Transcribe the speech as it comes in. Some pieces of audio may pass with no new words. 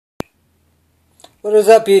What is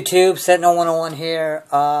up, YouTube? Sentinel 101 here.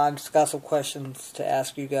 I've just got some questions to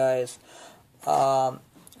ask you guys.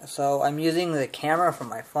 So I'm using the camera from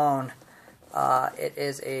my phone. It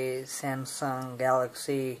is a Samsung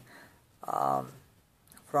Galaxy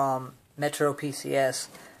from Metro PCS.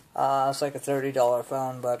 It's like a $30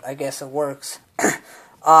 phone, but I guess it works.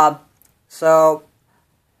 So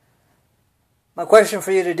my question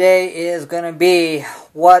for you today is going to be,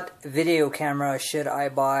 what video camera should I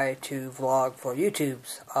buy to vlog for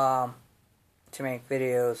YouTube's, to make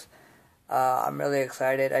videos? I'm really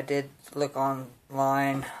excited. I did look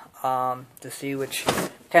online to see which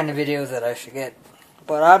kind of videos that I should get,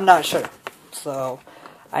 but I'm not sure. So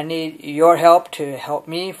I need your help to help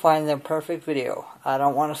me find the perfect video. I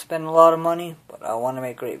don't want to spend a lot of money, but I want to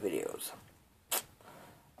make great videos.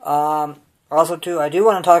 Also, too, I do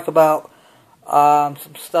want to talk about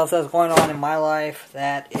some stuff that's going on in my life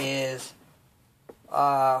that is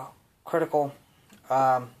critical.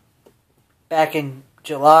 Back in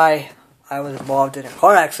July, I was involved in a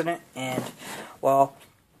car accident, and, well,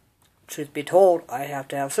 truth be told, I have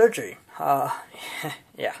to have surgery.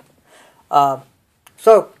 Yeah.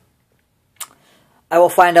 So, I will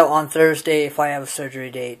find out on Thursday if I have a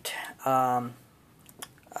surgery date. I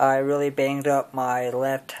really banged up my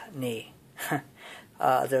left knee.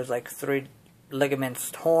 There's like 3 ligaments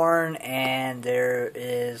torn, and there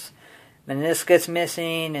is meniscus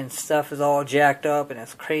missing, and stuff is all jacked up, and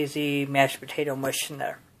it's crazy mashed potato mush in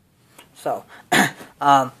there. So,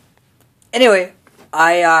 anyway,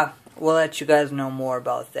 I will let you guys know more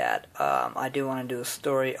about that. I do want to do a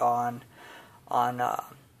story on ACL,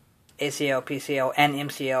 PCL, and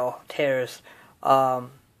MCL tears,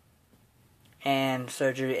 and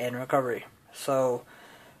surgery and recovery. So,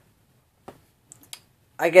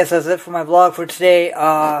 I guess that's it for my vlog for today.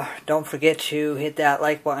 Don't forget to hit that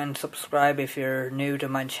like button, subscribe if you're new to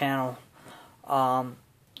my channel,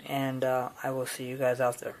 and I will see you guys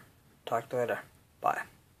out there. Talk to you later. Bye.